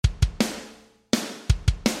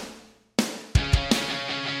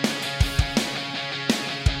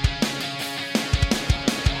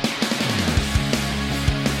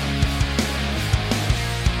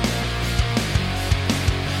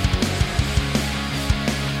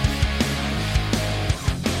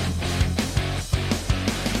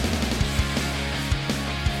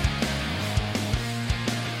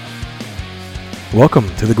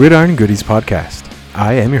Welcome to the Gridiron Goodies podcast.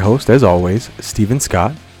 I am your host, as always, Stephen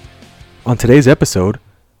Scott. On today's episode,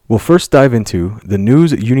 we'll first dive into the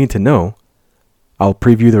news you need to know. I'll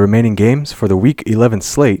preview the remaining games for the Week 11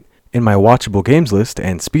 slate in my Watchable games list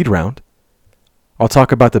and speed round. I'll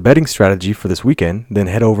talk about the betting strategy for this weekend, then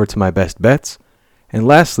head over to my best bets. And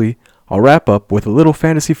lastly, I'll wrap up with a little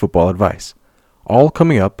fantasy football advice, all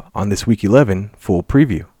coming up on this Week 11 full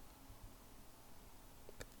preview.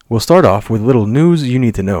 We'll start off with a little news you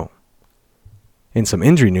need to know. In some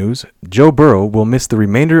injury news, Joe Burrow will miss the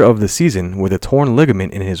remainder of the season with a torn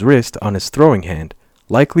ligament in his wrist on his throwing hand,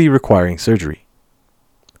 likely requiring surgery.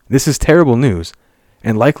 This is terrible news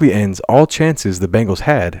and likely ends all chances the Bengals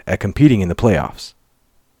had at competing in the playoffs.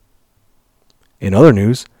 In other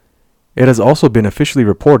news, it has also been officially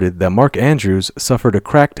reported that Mark Andrews suffered a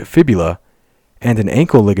cracked fibula and an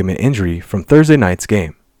ankle ligament injury from Thursday night's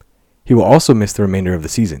game. He will also miss the remainder of the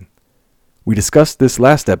season. We discussed this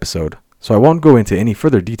last episode, so I won't go into any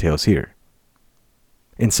further details here.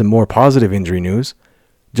 In some more positive injury news,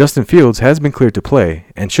 Justin Fields has been cleared to play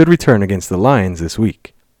and should return against the Lions this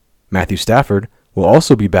week. Matthew Stafford will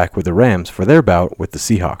also be back with the Rams for their bout with the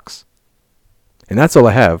Seahawks. And that's all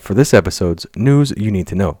I have for this episode's news you need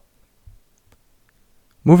to know.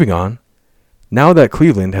 Moving on, now that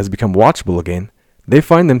Cleveland has become watchable again, they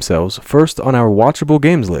find themselves first on our watchable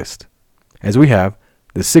games list, as we have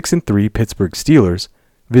the 6-3 Pittsburgh Steelers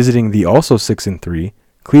visiting the also 6-3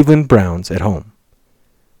 Cleveland Browns at home.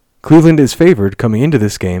 Cleveland is favored coming into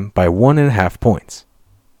this game by 1.5 points.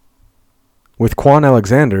 With Quan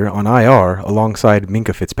Alexander on IR alongside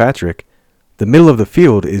Minkah Fitzpatrick, the middle of the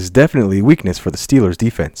field is definitely a weakness for the Steelers'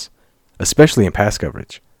 defense, especially in pass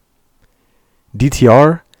coverage.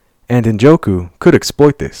 DTR and Njoku could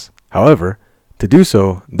exploit this. However, to do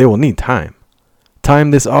so, they will need time.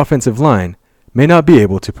 Time this offensive line may not be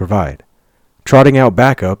able to provide. Trotting out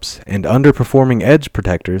backups and underperforming edge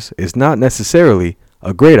protectors is not necessarily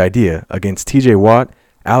a great idea against TJ Watt,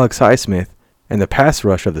 Alex Highsmith, and the pass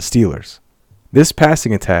rush of the Steelers. This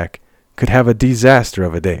passing attack could have a disaster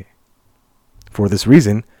of a day. For this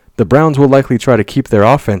reason, the Browns will likely try to keep their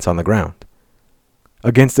offense on the ground.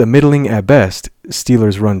 Against a middling at best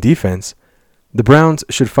Steelers run defense, the Browns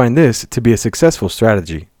should find this to be a successful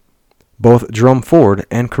strategy. Both Jerome Ford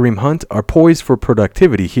and Kareem Hunt are poised for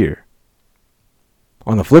productivity here.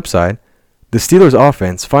 On the flip side, the Steelers'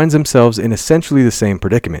 offense finds themselves in essentially the same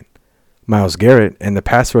predicament. Myles Garrett and the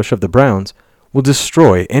pass rush of the Browns will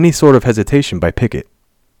destroy any sort of hesitation by Pickett.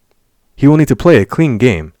 He will need to play a clean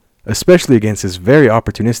game, especially against his very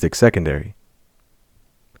opportunistic secondary.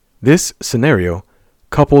 This scenario,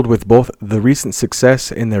 coupled with both the recent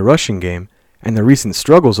success in their rushing game and the recent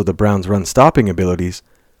struggles of the Browns' run-stopping abilities,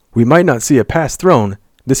 we might not see a pass thrown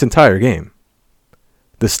this entire game.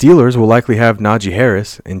 The Steelers will likely have Najee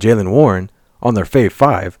Harris and Jaylen Warren on their fave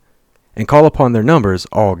 5 and call upon their numbers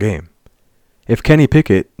all game. If Kenny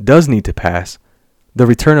Pickett does need to pass, the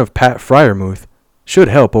return of Pat Freiermuth should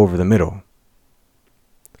help over the middle.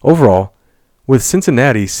 Overall, with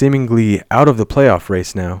Cincinnati seemingly out of the playoff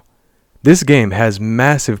race now, this game has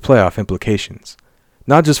massive playoff implications,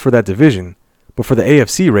 not just for that division, but for the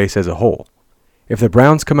AFC race as a whole. If the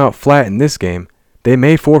Browns come out flat in this game, they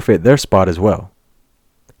may forfeit their spot as well.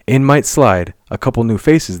 In might slide a couple new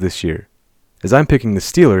faces this year, as I'm picking the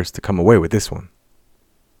Steelers to come away with this one.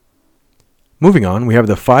 Moving on, we have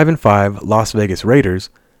the 5-5 Las Vegas Raiders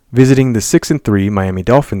visiting the 6-3 Miami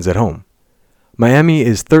Dolphins at home. Miami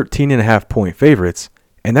is 13.5 point favorites,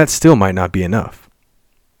 and that still might not be enough.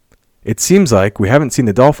 It seems like we haven't seen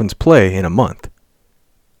the Dolphins play in a month.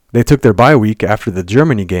 They took their bye week after the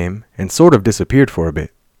Germany game and sort of disappeared for a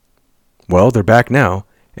bit. Well, they're back now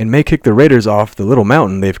and may kick the Raiders off the little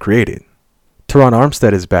mountain they've created. Teron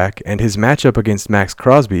Armstead is back, and his matchup against Max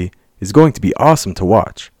Crosby is going to be awesome to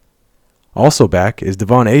watch. Also back is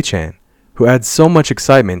Devon Achane, who adds so much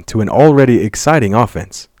excitement to an already exciting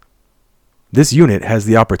offense. This unit has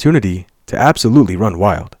the opportunity to absolutely run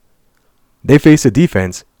wild. They face a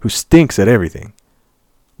defense who stinks at everything.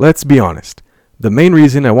 Let's be honest. The main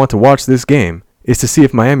reason I want to watch this game is to see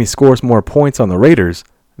if Miami scores more points on the Raiders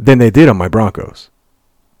than they did on my Broncos.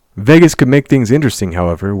 Vegas could make things interesting,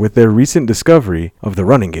 however, with their recent discovery of the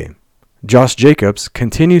running game. Josh Jacobs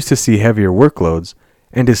continues to see heavier workloads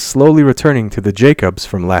and is slowly returning to the Jacobs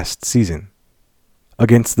from last season.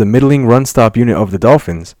 Against the middling run-stop unit of the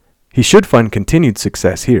Dolphins, he should find continued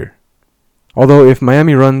success here. Although if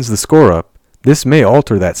Miami runs the score up, this may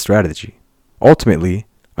alter that strategy. Ultimately,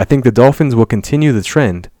 I think the Dolphins will continue the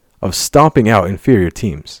trend of stomping out inferior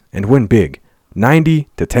teams and win big,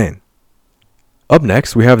 90-10. Up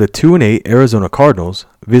next, we have the 2-8 Arizona Cardinals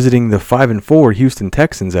visiting the 5-4 Houston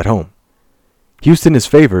Texans at home. Houston is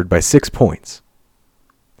favored by 6 points.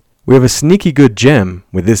 We have a sneaky good gem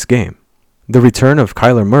with this game. The return of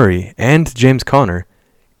Kyler Murray and James Conner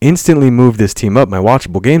instantly moved this team up my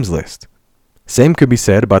watchable games list. Same could be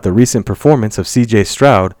said about the recent performance of CJ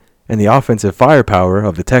Stroud and the offensive firepower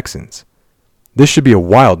of the Texans. This should be a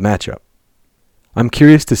wild matchup. I'm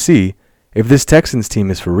curious to see if this Texans team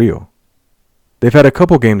is for real. They've had a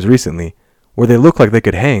couple games recently where they look like they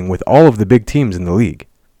could hang with all of the big teams in the league.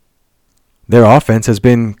 Their offense has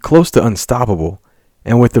been close to unstoppable,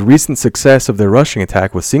 and with the recent success of their rushing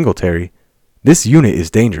attack with Singletary, this unit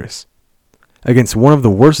is dangerous. Against one of the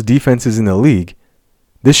worst defenses in the league,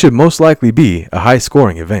 this should most likely be a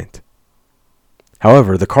high-scoring event.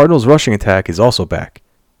 However, the Cardinals' rushing attack is also back.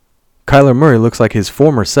 Kyler Murray looks like his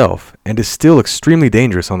former self and is still extremely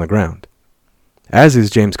dangerous on the ground, as is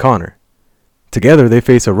James Conner. Together, they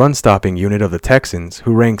face a run-stopping unit of the Texans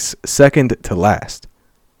who ranks second to last.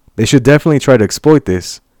 They should definitely try to exploit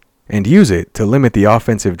this and use it to limit the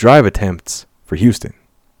offensive drive attempts for Houston.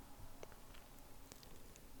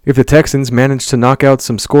 If the Texans manage to knock out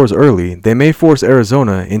some scores early, they may force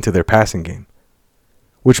Arizona into their passing game,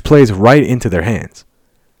 which plays right into their hands.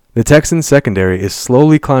 The Texans' secondary is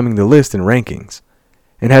slowly climbing the list in rankings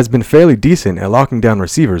and has been fairly decent at locking down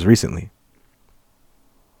receivers recently.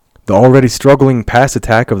 The already struggling pass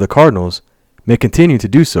attack of the Cardinals may continue to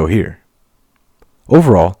do so here.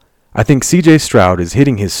 Overall, I think CJ Stroud is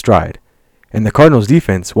hitting his stride, and the Cardinals'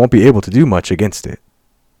 defense won't be able to do much against it.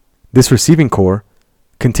 This receiving core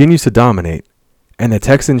continues to dominate, and the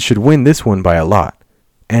Texans should win this one by a lot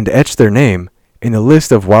and etch their name in the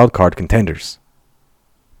list of wildcard contenders.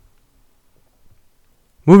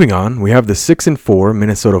 Moving on, we have the 6-4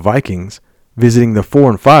 Minnesota Vikings visiting the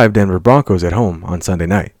 4-5 Denver Broncos at home on Sunday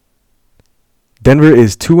night. Denver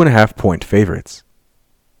is 2.5-point favorites.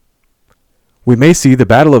 We may see the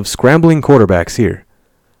battle of scrambling quarterbacks here.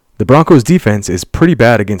 The Broncos' defense is pretty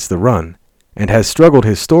bad against the run and has struggled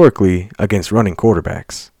historically against running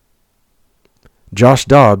quarterbacks. Josh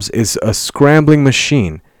Dobbs is a scrambling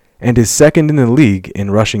machine and is second in the league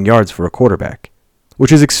in rushing yards for a quarterback,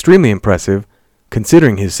 which is extremely impressive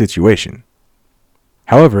considering his situation.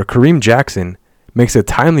 However, Kareem Jackson makes a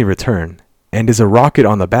timely return and is a rocket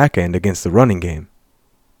on the back end against the running game.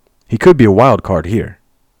 He could be a wild card here.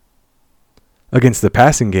 Against the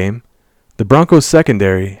passing game, the Broncos'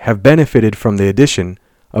 secondary have benefited from the addition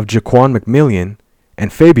of Jaquan McMillian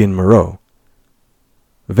and Fabian Moreau.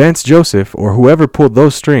 Vance Joseph, or whoever pulled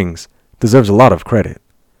those strings, deserves a lot of credit.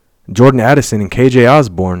 Jordan Addison and KJ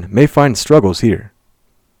Osborne may find struggles here.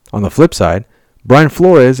 On the flip side, Brian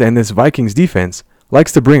Flores and this Vikings defense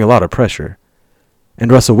likes to bring a lot of pressure, and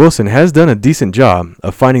Russell Wilson has done a decent job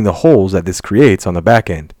of finding the holes that this creates on the back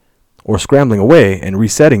end, or scrambling away and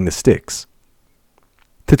resetting the sticks.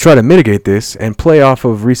 To try to mitigate this and play off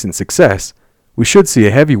of recent success, we should see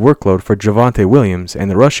a heavy workload for Javonte Williams and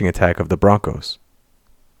the rushing attack of the Broncos.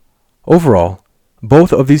 Overall,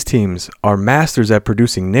 both of these teams are masters at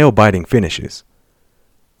producing nail-biting finishes.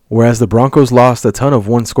 Whereas the Broncos lost a ton of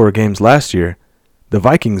one-score games last year, the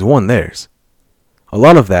Vikings won theirs. A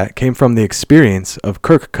lot of that came from the experience of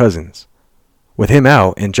Kirk Cousins. With him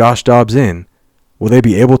out and Josh Dobbs in, will they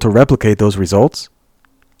be able to replicate those results?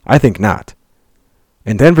 I think not.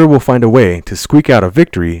 And Denver will find a way to squeak out a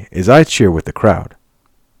victory as I cheer with the crowd.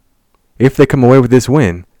 If they come away with this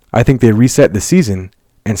win, I think they reset the season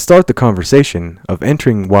and start the conversation of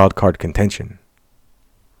entering wildcard contention.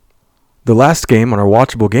 The last game on our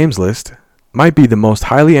watchable games list might be the most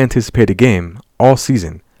highly anticipated game all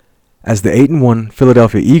season, as the 8-1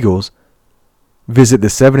 Philadelphia Eagles visit the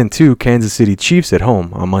 7-2 Kansas City Chiefs at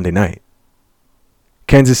home on Monday night.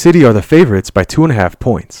 Kansas City are the favorites by 2.5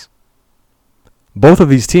 points. Both of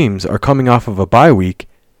these teams are coming off of a bye week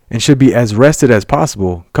and should be as rested as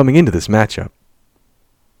possible coming into this matchup.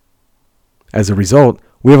 As a result,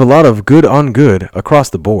 we have a lot of good on good across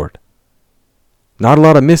the board. Not a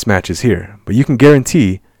lot of mismatches here, but you can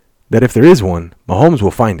guarantee that if there is one, Mahomes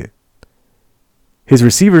will find it. His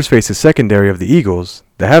receivers face a secondary of the Eagles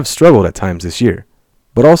that have struggled at times this year,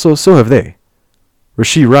 but also so have they.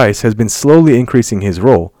 Rashee Rice has been slowly increasing his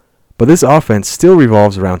role, but this offense still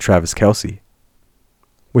revolves around Travis Kelce.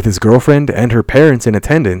 With his girlfriend and her parents in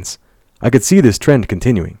attendance, I could see this trend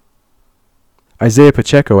continuing. Isaiah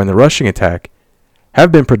Pacheco and the rushing attack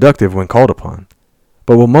have been productive when called upon,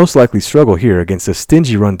 but will most likely struggle here against the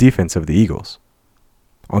stingy run defense of the Eagles.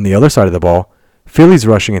 On the other side of the ball, Philly's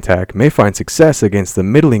rushing attack may find success against the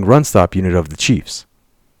middling run-stop unit of the Chiefs.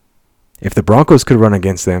 If the Broncos could run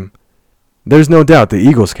against them, there's no doubt the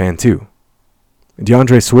Eagles can too.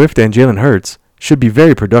 DeAndre Swift and Jalen Hurts should be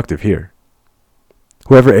very productive here.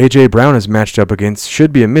 Whoever A.J. Brown is matched up against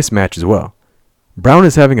should be a mismatch as well. Brown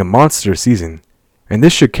is having a monster season, and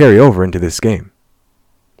this should carry over into this game.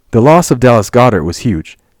 The loss of Dallas Goedert was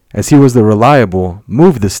huge, as he was the reliable,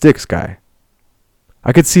 move-the-sticks guy.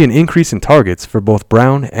 I could see an increase in targets for both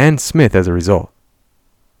Brown and Smith as a result.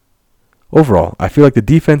 Overall, I feel like the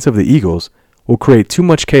defense of the Eagles will create too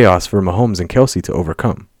much chaos for Mahomes and Kelsey to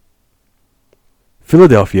overcome.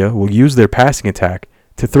 Philadelphia will use their passing attack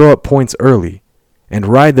to throw up points early and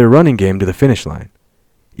ride their running game to the finish line.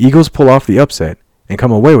 Eagles pull off the upset and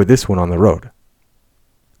come away with this one on the road.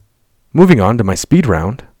 Moving on to my speed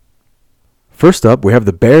round. First up, we have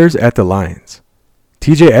the Bears at the Lions.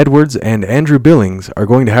 TJ Edwards and Andrew Billings are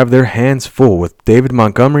going to have their hands full with David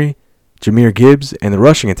Montgomery, Jahmyr Gibbs, and the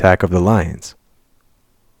rushing attack of the Lions.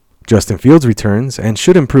 Justin Fields returns and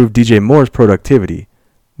should improve DJ Moore's productivity,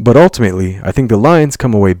 but ultimately, I think the Lions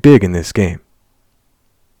come away big in this game.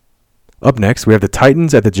 Up next, we have the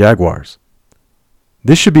Titans at the Jaguars.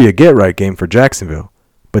 This should be a get-right game for Jacksonville,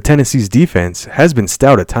 but Tennessee's defense has been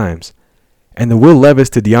stout at times, and the Will Levis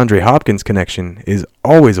to DeAndre Hopkins connection is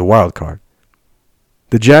always a wild card.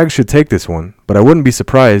 The Jags should take this one, but I wouldn't be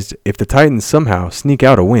surprised if the Titans somehow sneak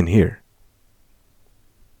out a win here.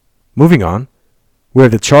 Moving on, we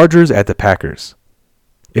have the Chargers at the Packers.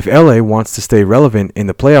 If LA wants to stay relevant in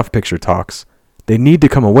the playoff picture talks, they need to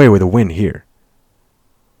come away with a win here.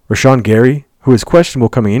 Rashawn Gary, who is questionable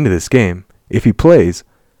coming into this game, if he plays,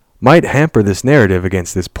 might hamper this narrative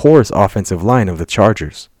against this porous offensive line of the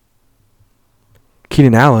Chargers.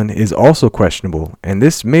 Keenan Allen is also questionable, and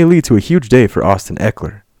this may lead to a huge day for Austin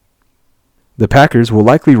Eckler. The Packers will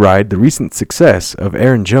likely ride the recent success of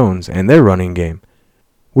Aaron Jones and their running game,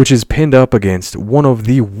 which is pinned up against one of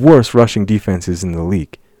the worst rushing defenses in the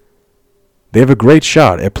league. They have a great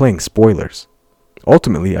shot at playing spoilers.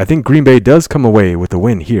 Ultimately, I think Green Bay does come away with a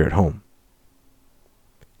win here at home.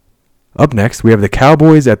 Up next, we have the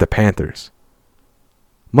Cowboys at the Panthers.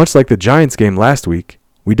 Much like the Giants game last week,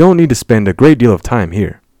 we don't need to spend a great deal of time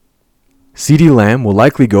here. CeeDee Lamb will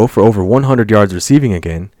likely go for over 100 yards receiving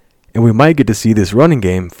again, and we might get to see this running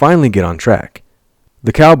game finally get on track.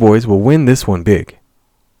 The Cowboys will win this one big.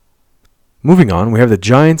 Moving on, we have the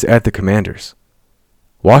Giants at the Commanders.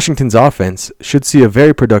 Washington's offense should see a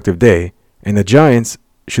very productive day, and the Giants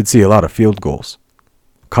should see a lot of field goals.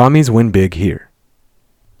 Commies win big here.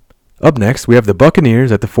 Up next, we have the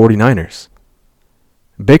Buccaneers at the 49ers.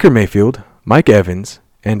 Baker Mayfield, Mike Evans,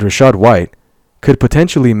 and Rachaad White could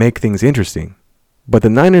potentially make things interesting, but the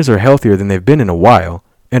Niners are healthier than they've been in a while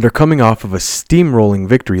and are coming off of a steamrolling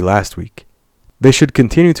victory last week. They should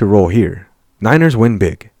continue to roll here. Niners win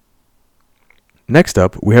big. Next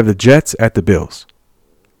up, we have the Jets at the Bills.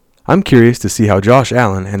 I'm curious to see how Josh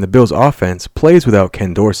Allen and the Bills' offense plays without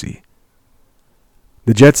Ken Dorsey.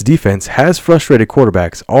 The Jets' defense has frustrated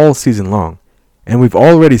quarterbacks all season long, and we've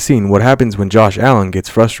already seen what happens when Josh Allen gets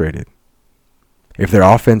frustrated. If their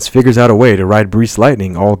offense figures out a way to ride Brees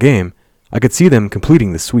Lightning all game, I could see them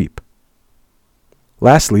completing the sweep.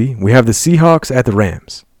 Lastly, we have the Seahawks at the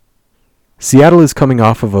Rams. Seattle is coming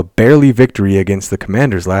off of a barely victory against the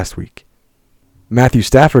Commanders last week. Matthew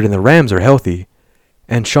Stafford and the Rams are healthy,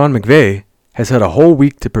 and Sean McVay has had a whole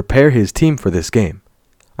week to prepare his team for this game.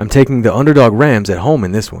 I'm taking the underdog Rams at home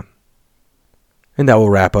in this one. And that will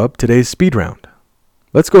wrap up today's speed round.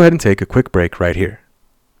 Let's go ahead and take a quick break right here.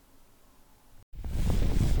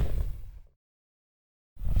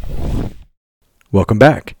 Welcome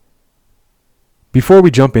back. Before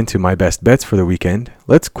we jump into my best bets for the weekend,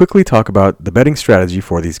 let's quickly talk about the betting strategy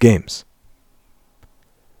for these games.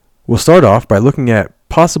 We'll start off by looking at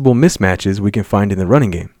possible mismatches we can find in the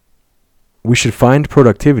running game. We should find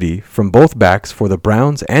productivity from both backs for the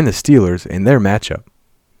Browns and the Steelers in their matchup.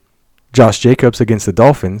 Josh Jacobs against the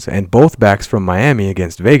Dolphins and both backs from Miami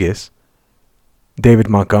against Vegas. David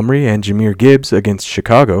Montgomery and Jahmyr Gibbs against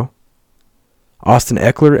Chicago. Austin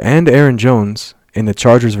Eckler and Aaron Jones in the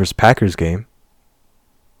Chargers vs. Packers game.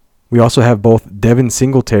 We also have both Devin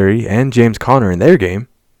Singletary and James Conner in their game.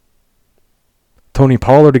 Tony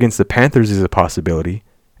Pollard against the Panthers is a possibility,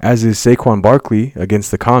 as is Saquon Barkley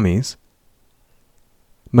against the Commies.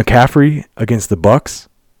 McCaffrey against the Bucks,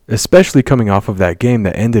 especially coming off of that game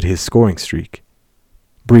that ended his scoring streak.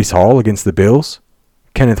 Breece Hall against the Bills.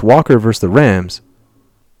 Kenneth Walker versus the Rams.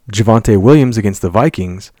 Javonte Williams against the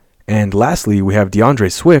Vikings. And lastly, we have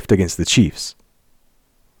DeAndre Swift against the Chiefs.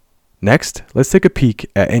 Next, let's take a peek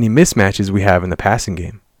at any mismatches we have in the passing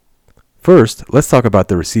game. First, let's talk about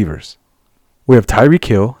the receivers. We have Tyreek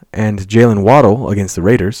Hill and Jalen Waddle against the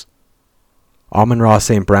Raiders. Amon-Ra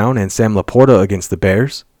St. Brown and Sam Laporta against the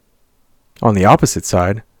Bears. On the opposite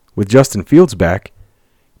side, with Justin Fields back,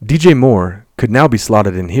 DJ Moore could now be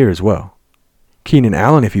slotted in here as well. Keenan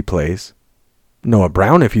Allen if he plays, Noah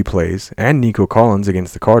Brown if he plays, and Nico Collins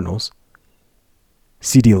against the Cardinals.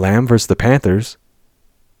 CeeDee Lamb versus the Panthers.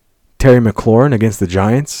 Terry McLaurin against the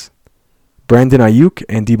Giants. Brandon Ayuk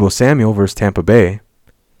and Deebo Samuel versus Tampa Bay.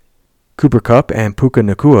 Cooper Kupp and Puka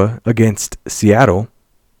Nacua against Seattle.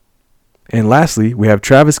 And lastly, we have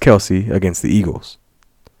Travis Kelce against the Eagles.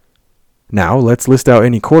 Now, let's list out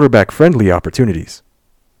any quarterback-friendly opportunities.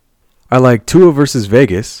 I like Tua versus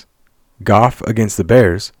Vegas, Goff against the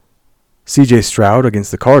Bears, CJ Stroud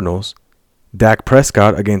against the Cardinals, Dak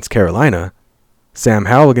Prescott against Carolina, Sam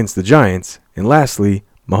Howell against the Giants, and lastly,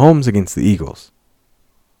 Mahomes against the Eagles.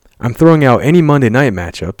 I'm throwing out any Monday night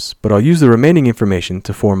matchups, but I'll use the remaining information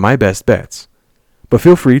to form my best bets. But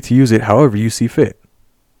feel free to use it however you see fit.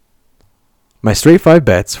 My straight 5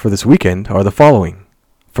 bets for this weekend are the following.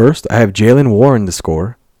 First, I have Jalen Warren to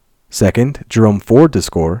score. Second, Jerome Ford to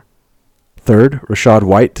score. Third, Rachaad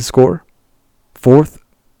White to score. Fourth,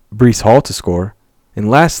 Breece Hall to score. And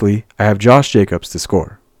lastly, I have Josh Jacobs to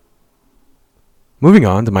score. Moving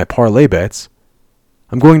on to my parlay bets,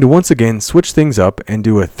 I'm going to once again switch things up and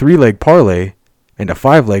do a 3-leg parlay and a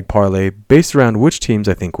 5-leg parlay based around which teams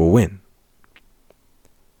I think will win.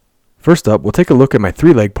 First up, we'll take a look at my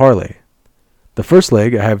 3-leg parlay. The first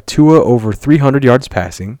leg, I have Tua over 300 yards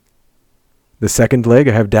passing. The second leg,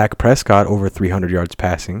 I have Dak Prescott over 300 yards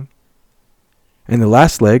passing. And the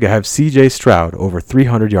last leg, I have CJ Stroud over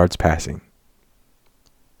 300 yards passing.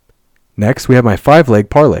 Next, we have my 5-leg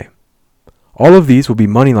parlay. All of these will be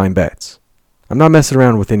moneyline bets. I'm not messing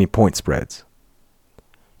around with any point spreads.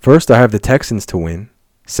 First, I have the Texans to win.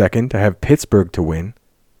 Second, I have Pittsburgh to win.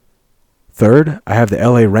 Third, I have the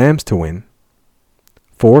LA Rams to win.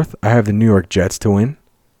 Fourth, I have the New York Jets to win.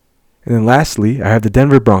 And then lastly, I have the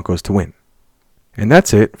Denver Broncos to win. And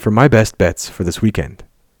that's it for my best bets for this weekend.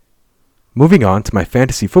 Moving on to my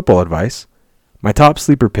fantasy football advice, my top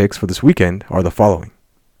sleeper picks for this weekend are the following.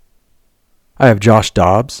 I have Josh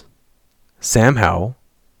Dobbs, Sam Howell,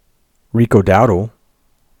 Rico Dowdle,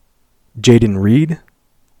 Jaden Reed,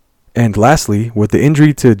 and lastly, with the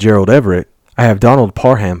injury to Gerald Everett, I have Donald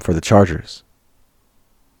Parham for the Chargers.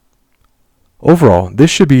 Overall,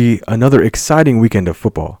 this should be another exciting weekend of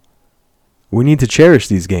football. We need to cherish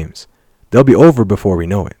these games. They'll be over before we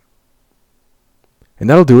know it. And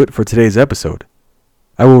that'll do it for today's episode.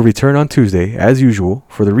 I will return on Tuesday, as usual,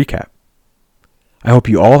 for the recap. I hope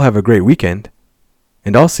you all have a great weekend,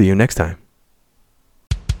 and I'll see you next time.